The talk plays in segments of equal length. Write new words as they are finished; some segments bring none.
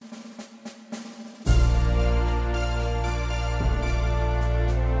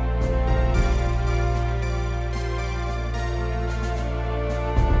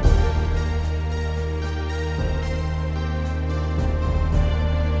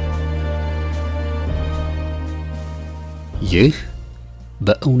ይህ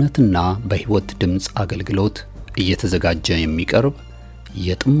በእውነትና በሕይወት ድምጽ አገልግሎት እየተዘጋጀ የሚቀርብ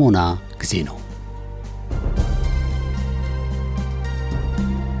የጥሞና ጊዜ ነው።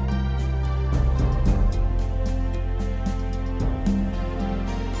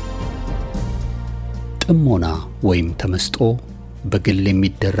 ጥሞና ወይም ተመስጦ በግል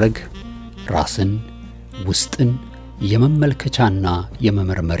የሚደረግ ራስን ውስጥን የመመልከቻና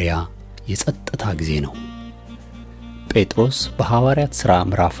የመመርመሪያ የጸጥታ ጊዜ ነው። ጴጥሮስ በሐዋርያት ሥራ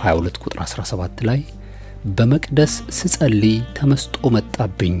ምዕራፍ 22 ቁጥር 17 ላይ በመቅደስ ስጸልይ ተመስጦ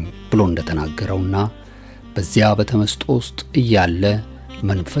መጣብኝ ብሎ እንደተናገረውና በዚያ በተመስጦ ውስጥ እያለ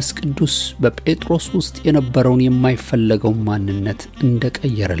መንፈስ ቅዱስ በጴጥሮስ ውስጥ የነበረውን የማይፈለገው ማንነት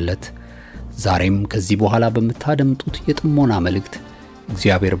እንደቀየረለት ዛሬም ከዚህ በኋላ በመታደምጡት የጥሞና መልእክት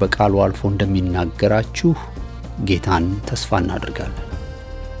እግዚአብሔር በቃሉ አልፎ እንደሚናገራችሁ ጌታን ተስፋ እናደርጋለን።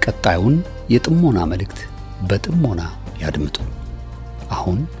 ቀጣዩን የጥሞና መልእክት በጥሞና ያድምጡ።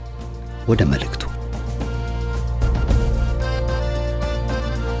 አሁን ወደ መልእክቱ።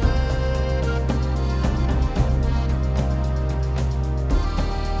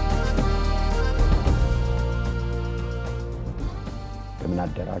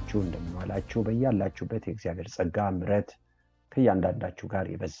 እንደምናደራችሁ እንደምንዋላችሁ በእያላችሁበት የእግዚአብሔር ጸጋ ምሕረት ከእያንዳንዳችሁ ጋር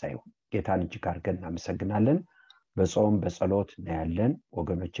የበዛ ይሁን። ጌታን እጅግ አድርገን እናመሰግናለን። በጾም በጸሎት ነው ያለን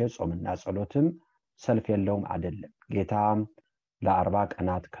ወገኖቼ። ጾምና ጸሎትም ሰልፍ የለውም አይደለም። ጌታ ለ40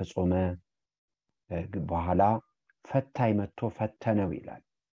 ቀናት ከጾመ በኋላ ፈታኝ መጥቶ ፈተነው ይላል።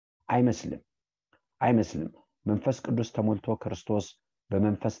 አይመስልም። መንፈስ ቅዱስ ተሞልቶ ክርስቶስ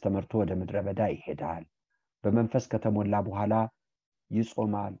በመንፈስ ተመርቶ ወደ ምድረ በዳ ይሄዳል። በመንፈስ ከተሞላ በኋላ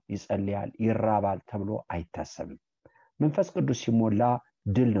ይጾማል፣ ይጸልያል፣ ይራባል ተብሎ አይታሰብም። መንፈስ ቅዱስ ሲሞላ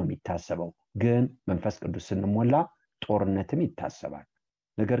ድል ነው የሚታሰበው። ግን መንፈስ ቅዱስ ስንሞላ ጦርነትም ይታሰባል።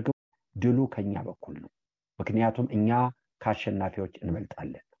 ነገር ግን ድሉ ከኛ በኩል ነው። ምክንያቱም እኛ ከአሸናፊዎች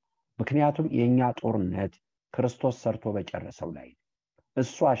እንበልጣለን። ምክንያቱም የኛ ጦርነት ክርስቶስ ሰርቶ በጨረሰው ላይ ነው።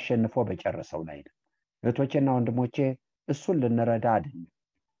 እሱ አሸንፎ በጨረሰው ላይ ነው። እህቶቼና ወንድሞቼ እሱን ልንረዳ አይደለም።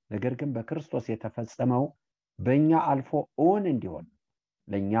 ነገር ግን በክርስቶስ የተፈጸመው በእኛ አልፎ እውን እንዲሆን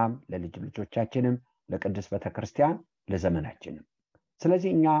ለኛም ለልጅ ልጆቻችንም ለቅድስት ቤተክርስቲያን ለዘመናችንም። ስለዚህ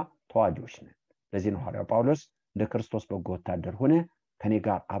እኛ ተዋጆች ነን። ለዚህ ነው ሐዋርያው ጳውሎስ እንደ ክርስቶስ በጎ ወታደር ሆነ ከኔ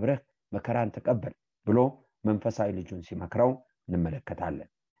ጋር አብረህ መከራን ተቀበል ብሎ መንፈሳዊ ልጁን ሲመክረው እንመለከታለን።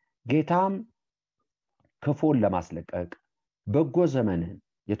 ጌታም ክፉን ለማስለቀቅ በጎ ዘመንን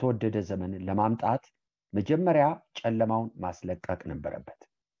የተወደደ ዘመንን ለማምጣት መጀመሪያ ጨለማውን ማስለቀቅ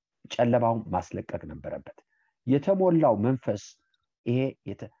ነበረበት። የተሞላው መንፈስ ይሄ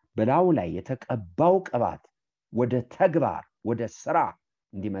በላዩ ላይ የተቀባው ቅባት ወደ ተግባር ወደ ስራ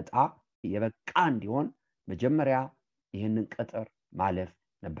እንዲመጣ የበቃ እንዲሆን መጀመሪያ ይህንን ቅጥር ማለፍ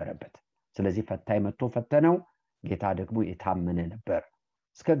ነበረበት። ስለዚህ ፈታኝ መጥቶ ፈተነው። ጌታ ደግሞ የታመነ ነበር።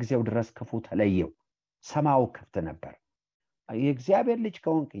 እስከ ጊዜው ድረስ ክፉ ተለየው። ሰማዩ ክፍት ነበር። የእግዚአብሔር ልጅ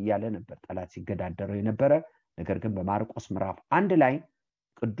ከሆንክ እያለ ነበር ጠላት ሲገዳደረው የነበረ። ነገር ግን በማርቆስ ምዕራፍ 1 ላይ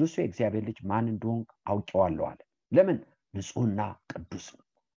ቅዱሱ የእግዚአብሔር ልጅ ማን እንደሆንክ አውቀዋለሁ አለ። ለምን? ንጹህና ቅዱስ ነው።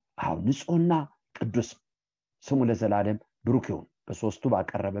 አዎ ንጹህና ቅዱስ ስሙ ለዘላለም ብሩክ ይሁን። በሶስቱ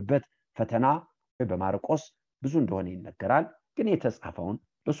ባቀረበበት ፈተና በማርቆስ ብዙ እንደሆነ ይነገራል። ግን የተጻፈውን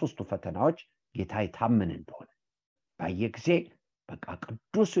በሶስቱ ፈተናዎች ጌታ የታመነ እንደሆነ ባየጊዜ በቃ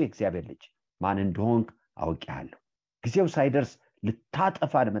ቅዱሱ የእግዚአብሔር ልጅ ማን እንደሆንክ አውቄአለሁ፣ ጊዜው ሳይደርስ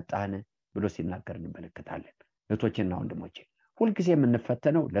ልታጠፋን መጣህን ብሎ ሲናገር እንመለከታለን። እህቶቼና ወንድሞቼ ሁልጊዜ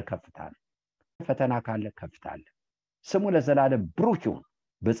የምንፈተነው ለከፍታ ነው። ፈተና ካለ ከፍታ አለ። ስሙ ለዘላለም ብሩክ ይሁን።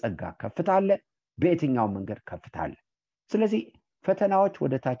 በጸጋ ከፍታ አለ፣ በየትኛው መንገድ ከፍታ አለ። ስለዚህ ፈተናዎች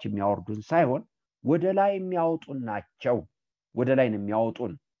ወደ ታች የሚያወርዱን ሳይሆን ወደ ላይ የሚያወጡን ናቸው። ወደ ላይ ነው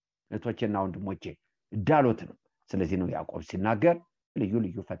የሚያወጡን እህቶቼና ወንድሞቼ፣ ዳሎት ነው። ስለዚህ ነው ያዕቆብ ሲናገር ልዩ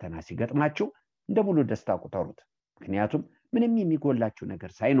ልዩ ፈተና ሲገጥማችሁ እንደ ሙሉ ደስታ ቁጠሩት፣ ምክንያቱም ምንም የሚጎላችሁ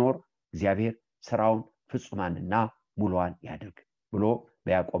ነገር ሳይኖር እግዚአብሔር ስራውን ፍጹማንና ሙሉዋን ያድርግ ብሎ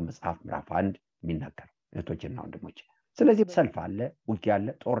በያዕቆብ መጽሐፍ ምዕራፍ 1 የሚናገር እህቶቼና ወንድሞቼ። ስለዚህ ሰልፍ አለ፣ ውጊያ አለ፣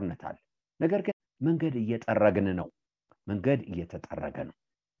 ጦርነት አለ። ነገር ግን መንገድ እየጠረግን ነው። መንገድ እየተጠረገ ነው።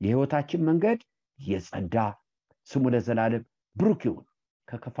 የህይወታችን መንገድ የጸዳ ስሙ ለዘላለም ብሩክ ይሁን።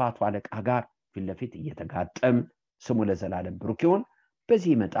 ከክፋቱ አለቃ ጋር ፊት ለፊት እየተጋጠም ስሙ ለዘላለም ብሩክ ይሁን። በዚህ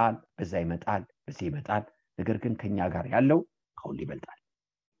ይመጣል፣ በዛ ይመጣል፣ በዚህ ይመጣል። ነገር ግን ከኛ ጋር ያለው ከሁሉ ይበልጣል።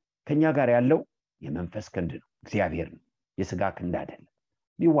 ከኛ ጋር ያለው የመንፈስ ክንድ ነው፣ እግዚአብሔር ነው፣ የሥጋ ክንድ አይደለም።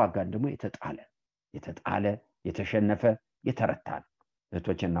 ቢዋጋን ደግሞ የተጣለ የተሸነፈ የተረታ ነው።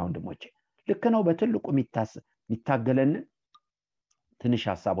 እህቶቼና ወንድሞቼ ልክ ነው። በትልቁ የሚታገለን ትንሽ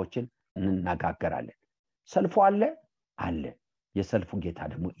ሐሳቦችን እንነጋገራለን። ሰልፉ አለ። የሰልፉ ጌታ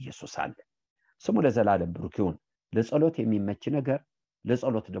ደግሞ ኢየሱስ አለ። ስሙ ለዘላለም ብሩክ ይሁን። ለጸሎት የሚመች ነገር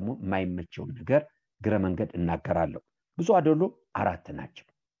ለጸሎት ደግሞ የማይመቸው ነገር ግረ መንገድ እናገራለሁ። ብዙ አይደሉም፣ 4 ናቸው።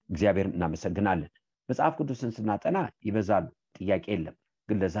 እግዚአብሔር እናመሰግናለን። መጽሐፍ ቅዱስን ስናጠና ይበዛሉ፣ ጥያቄ የለም።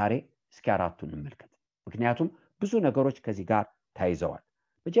 ግን ለዛሬ እስኪ 4ቱን እንመልከት። ምክንያቱም ብዙ ነገሮች ከዚህ ጋር ታይዘዋል።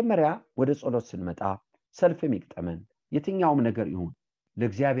 መጀመሪያ ወደ ጸሎት ስንመጣ ሰልፍ የሚቅጠመን የትኛውም ነገር ይሁን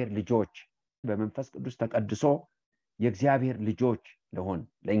ለእግዚአብሔር ልጆች በመንፈስ ቅዱስ ተቀድሶ የእግዚአብሔር ልጆች ለሆን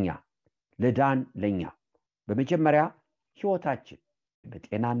ለኛ ለዳን ለኛ በመጀመሪያ ህይወታችን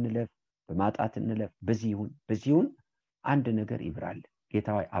በጤና እንለፍ በማጣት እንለፍ በዚህ ይሁን አንድ ነገር ይብራል። ጌታ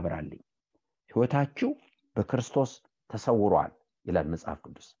ሆይ አብራልኝ። ህይወታችሁ በክርስቶስ ተሰውሯል ይላል መጽሐፍ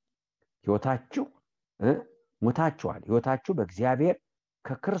ቅዱስ። ህይወታችሁ ሞታችኋል፣ ህይወታችሁ በእግዚአብሔር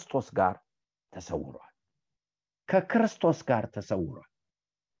ከክርስቶስ ጋር ተሰውሯል። ከክርስቶስ ጋር ተሰውሯል።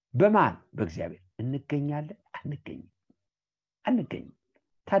 በማን? በእግዚአብሔር። እንገኛለን? አንገኝም።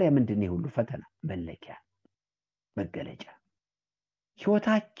 ታዲያ ምንድነው ሁሉ ፈተና? መለኪያ መገለጫ።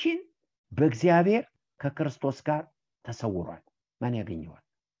 ህይወታችን በእግዚአብሔር ከክርስቶስ ጋር ተሰውሯል። ማን ያገኘዋል?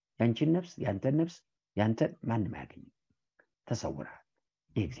 ያንቺን ነፍስ፣ ያንተን ነፍስ፣ ያንተን ማንም አያገኝም። ተሰውሯል።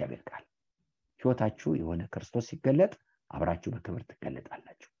 ይህ እግዚአብሔር ቃል። ህይወታችሁ የሆነ ክርስቶስ ሲገለጥ አብራችሁ በክብር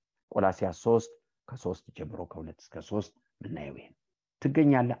ትገለጣላችሁ። ቆላስይስ 3 ከ3 ጀምሮ ከ2 እስከ 3 ምናየው ይሄን።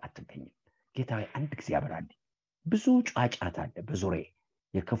 ትገኛለህ? አትገኝም? ጌታ ሆይ አንድ ጊዜ አብራልኝ። ብዙ ጫጫታ አለ በዙሪያዬ፣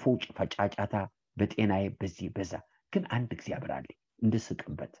 የክፉ ጫጫታ በጤናዬ በዚህ በዛ፣ ግን አንድ ጊዜ አብራልኝ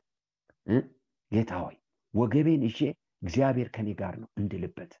እንድስቅበት። ጌታ ሆይ ወገቤን ይዤ እግዚአብሔር ከኔ ጋር ነው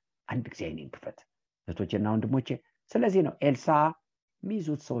እንድልበት አንድ ጊዜ አይኔን ክፈት። እህቶቼና ወንድሞቼ፣ ስለዚህ ነው ኤልሳ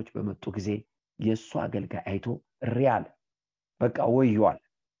ሚዙት ሰዎች በመጡ ጊዜ የእሱ አገልጋይ አይቶ ሪያል በቃ ወዮዋል።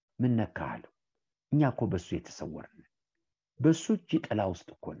 ምን ነካሃል? እኛ እኮ በሱ የተሰወርን፣ በሱ እጅ ጥላ ውስጥ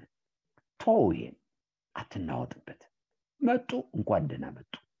እኮ ነን። ተው፣ ይሄን አትናወጥበት። መጡ፣ እንኳን ደህና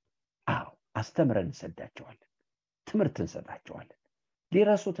መጡ። አዎ አስተምረን እንሰዳቸዋለን፣ ትምህርት እንሰጣቸዋለን፣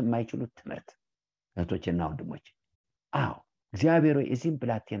 ሊረሱት የማይችሉት ትምህርት። እህቶቼና ወንድሞቼ፣ አዎ እግዚአብሔር ሆይ እዚህም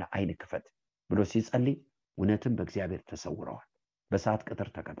ብላቴና አይን ክፈት ብሎ ሲጸልይ እውነትም በእግዚአብሔር ተሰውረዋል፣ በሰዓት ቅጥር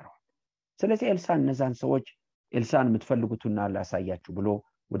ተቀጥረዋል። ስለዚህ ኤልሳ እነዛን ሰዎች ኤልሳን የምትፈልጉትና ላሳያችሁ ብሎ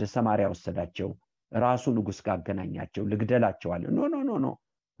ወደ ሰማርያ ወሰዳቸው። ራሱ ንጉስ ጋር አገናኛቸው። ልግደላቸው አለ። ኖ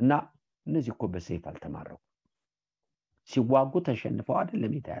እና እነዚህ እኮ በሰይፍ አልተማረኩ፣ ሲዋጉ ተሸንፈው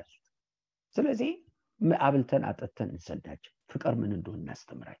አይደለም የተያዙት። ስለዚህ አብልተን አጠተን እንሰዳቸው፣ ፍቅር ምን እንደሆነ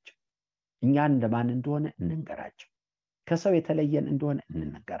እናስተምራቸው፣ እኛን እንደማን እንደሆነ እንንገራቸው፣ ከሰው የተለየን እንደሆነ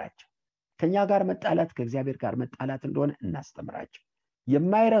እንነገራቸው፣ ከኛ ጋር መጣላት ከእግዚአብሔር ጋር መጣላት እንደሆነ እናስተምራቸው፣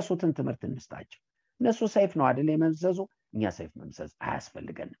 የማይረሱትን ትምህርት እንስጣቸው። እነሱ ሰይፍ ነው አይደል የመዘዙ፣ እኛ ሰይፍ መምዘዝ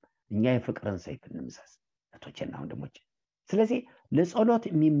አያስፈልገንም። እኛ የፍቅርን ሰይፍ እንምዘዝ እህቶቼና ወንድሞቼ። ስለዚህ ለጸሎት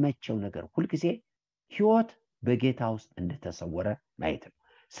የሚመቸው ነገር ሁልጊዜ ህይወት በጌታ ውስጥ እንደተሰወረ ማየት ነው።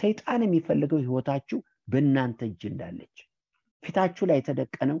 ሰይጣን የሚፈልገው ህይወታችሁ በእናንተ እጅ እንዳለች፣ ፊታችሁ ላይ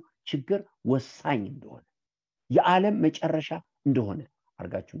የተደቀነው ችግር ወሳኝ እንደሆነ፣ የዓለም መጨረሻ እንደሆነ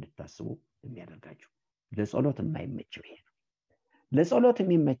አርጋችሁ እንድታስቡ የሚያደርጋችሁ። ለጸሎት የማይመቸው ይሄ ነው። ለጸሎት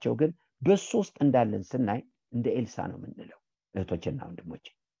የሚመቸው ግን በሱ ውስጥ እንዳለን ስናይ እንደ ኤልሳ ነው የምንለው። እህቶቼና ወንድሞቼ፣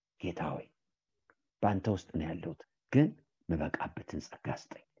 ጌታ ሆይ በአንተ ውስጥ ነው ያለሁት፣ ግን መበቃበትን ጸጋ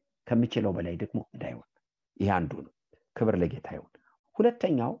ስጠኝ፣ ከምችለው በላይ ደግሞ እንዳይሆን። ይህ አንዱ ነው። ክብር ለጌታ ይሁን።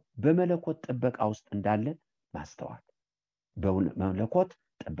 ሁለተኛው በመለኮት ጥበቃ ውስጥ እንዳለን ማስተዋል። በመለኮት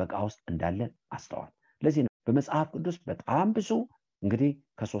ጥበቃ ውስጥ እንዳለን ማስተዋል። ለዚህ ነው በመጽሐፍ ቅዱስ በጣም ብዙ እንግዲህ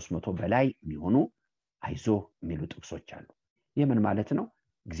ከ300 በላይ የሚሆኑ አይዞህ የሚሉ ጥቅሶች አሉ። ይህ ምን ማለት ነው?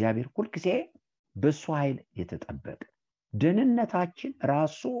 እግዚአብሔር ሁልጊዜ በሱ ኃይል የተጠበቀ ደህንነታችን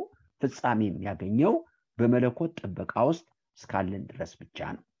ራሱ ፍጻሜ የሚያገኘው በመለኮት ጥበቃ ውስጥ እስካለን ድረስ ብቻ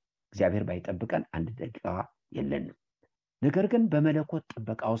ነው። እግዚአብሔር ባይጠብቀን አንድ ደቂቃ የለንም። ነገር ግን በመለኮት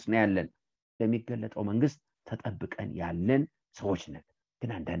ጥበቃ ውስጥ ነው ያለን። ለሚገለጠው መንግስት ተጠብቀን ያለን ሰዎች ነን።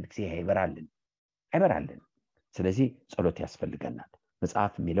 ግን አንዳንድ ጊዜ አይበራልን። ስለዚህ ጸሎት ያስፈልገናል።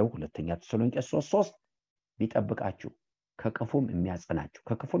 መጽሐፍ የሚለው ሁለተኛ ተሰሎንቄ 3:3 ቢጠብቃችሁ ከክፉም የሚያጸናችሁ፣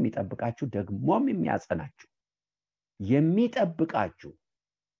 ከክፉም የሚጠብቃችሁ ደግሞም የሚያጸናችሁ፣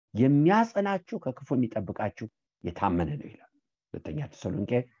 የሚያጸናችሁ ከክፉ የሚጠብቃችሁ የታመነ ነው ይላል ሁለተኛ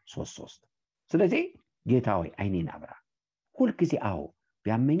ተሰሎንቄ 3:3። ስለዚህ ጌታ ሆይ አይኔን አብራ። ሁልጊዜ አዎ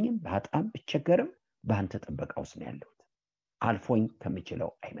ቢያመኝም በጣም ብቸገርም በአንተ ጥበቃ ውስጥ ነው ያለሁት፣ አልፎኝ ከምችለው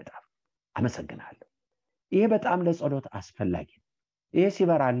አይመጣም። አመሰግናለሁ። ይሄ በጣም ለጸሎት አስፈላጊ ነው። ይሄ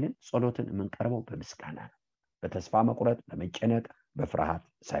ሲበራልን ጸሎትን የምንቀርበው በምስጋና ነው፣ በተስፋ መቁረጥ፣ በመጨነቅ፣ በፍርሃት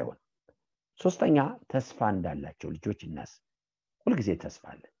ሳይሆን። ሶስተኛ ተስፋ እንዳላቸው ልጆች እናስ ሁልጊዜ ተስፋ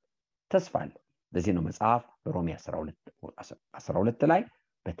አለ። ለዚህ ነው መጽሐፍ በሮሜ 12 ላይ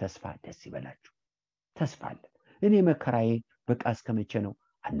በተስፋ ደስ ይበላችሁ። ተስፋ አለ። እኔ መከራዬ በቃ እስከመቼ ነው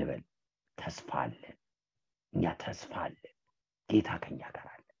አንበል። ተስፋ አለ። እኛ ተስፋ አለ። ጌታ ከኛ ጋር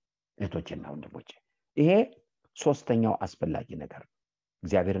አለ። እህቶቼና ወንድሞቼ ይሄ ሶስተኛው አስፈላጊ ነገር ነው።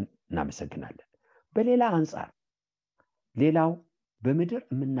 እግዚአብሔርን እናመሰግናለን። በሌላ አንጻር ሌላው በምድር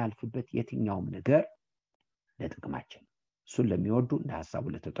የምናልፍበት የትኛውም ነገር ለጥቅማችን እሱን ለሚወዱ እንደ ሐሳቡ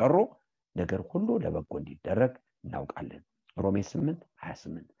ለተጠሩ ነገር ሁሉ ለበጎ እንዲደረግ እናውቃለን። ሮሜ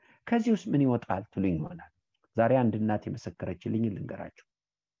 8:28 ከዚህ ውስጥ ምን ይወጣል ትሉኝ ይሆናል። ዛሬ አንድ እናት የመሰከረችልኝ ልንገራችሁ።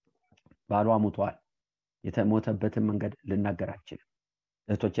 ባሏ ሞቷል። የተሞተበትን መንገድ ልናገር አልችልም።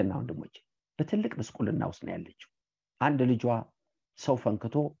 እህቶቼና ወንድሞቼ በትልቅ ምስቁልና ውስጥ ነው ያለችው። አንድ ልጇ ሰው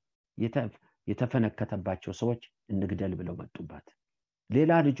ፈንክቶ የተፈነከተባቸው ሰዎች እንግደል ብለው መጡባት።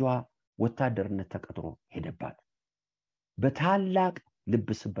 ሌላ ልጇ ወታደርነት ተቀጥሮ ሄደባት። በታላቅ ልብ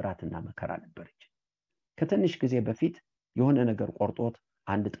ስብራትና መከራ ነበረች። ከትንሽ ጊዜ በፊት የሆነ ነገር ቆርጦት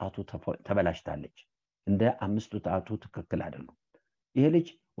አንድ ጣቱ ተበላሽታለች። እንደ 5 ጣቱ ትክክል አይደሉም። ይሄ ልጅ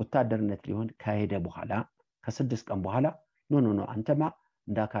ወታደርነት ሊሆን ከሄደ በኋላ ከ6 ቀን በኋላ ኖ አንተማ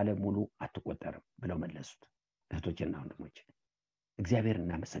እንዳካለ ሙሉ አትቆጠርም ብለው መለሱት። እህቶቼና ወንድሞቼ እግዚአብሔር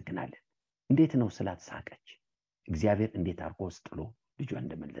እናመሰግናለን። እንዴት ነው ስላትሳቀች እግዚአብሔር እንዴት አድርጎ ጥሎ ልጇ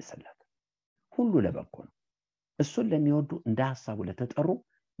እንደመለሰላት። ሁሉ ለበጎ ነው። እሱን ለሚወዱ እንደ ሐሳቡ ለተጠሩ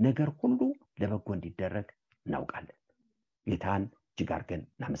ነገር ሁሉ ለበጎ እንዲደረግ እናውቃለን። ጌታን እጅግ አድርገን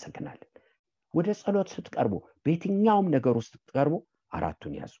እናመሰግናለን። ወደ ጸሎት ስትቀርቡ በየትኛውም ነገር ውስጥ ስትቀርቡ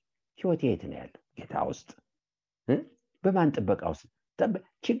አራቱን ያዙ። ህይወት የት ነው ያለው? ጌታ ውስጥ። በማን ጥበቃ ውስጥ?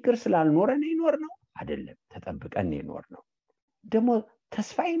 ችግር ስላልኖረን ይኖር ነው አይደለም። ተጠብቀን ይኖር ነው። ደግሞ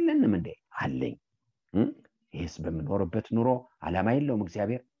ተስፋ የለንም እንዴ? አለኝ። ይህስ በምኖርበት ኑሮ ዓላማ የለውም?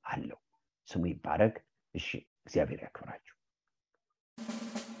 እግዚአብሔር አለው። ስሙ ይባረክ። እሺ እግዚአብሔር ያክብራችሁ።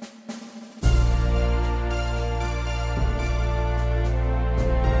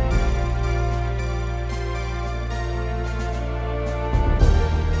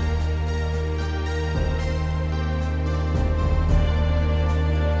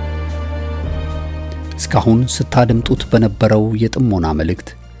 እስካሁን ስታደምጡት በነበረው የጥሞና መልእክት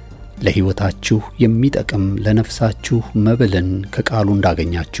ለሕይወታችሁ የሚጠቅም ለነፍሳችሁ መብልን ከቃሉ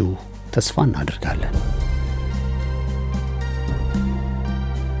እንዳገኛችሁ ተስፋ እናደርጋለን።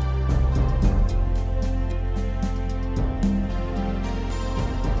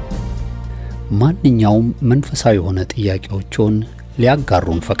 ማንኛውም መንፈሳዊ የሆነ ጥያቄዎችን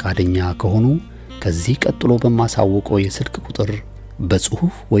ሊያጋሩን ፈቃደኛ ከሆኑ ከዚህ ቀጥሎ በማሳወቀው የስልክ ቁጥር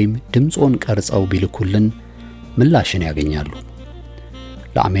በጽሁፍ ወይም ድምጾን ቀርጸው ቢልኩልን ምላሽን ያገኛሉ።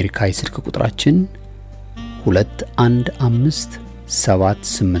 ለአሜሪካ የስልክ ቁጥራችን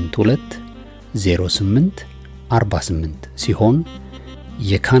 2157820848 ሲሆን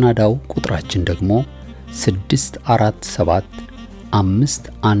የካናዳው ቁጥራችን ደግሞ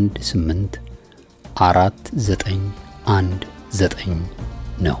 647-518-4919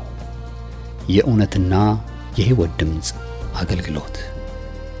 ነው። የእውነትና የሕይወት ድምጽ አገልግሎት።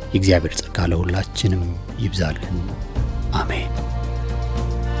 የእግዚአብሔር ጸጋ ለሁላችንም ይብዛልን። አሜን።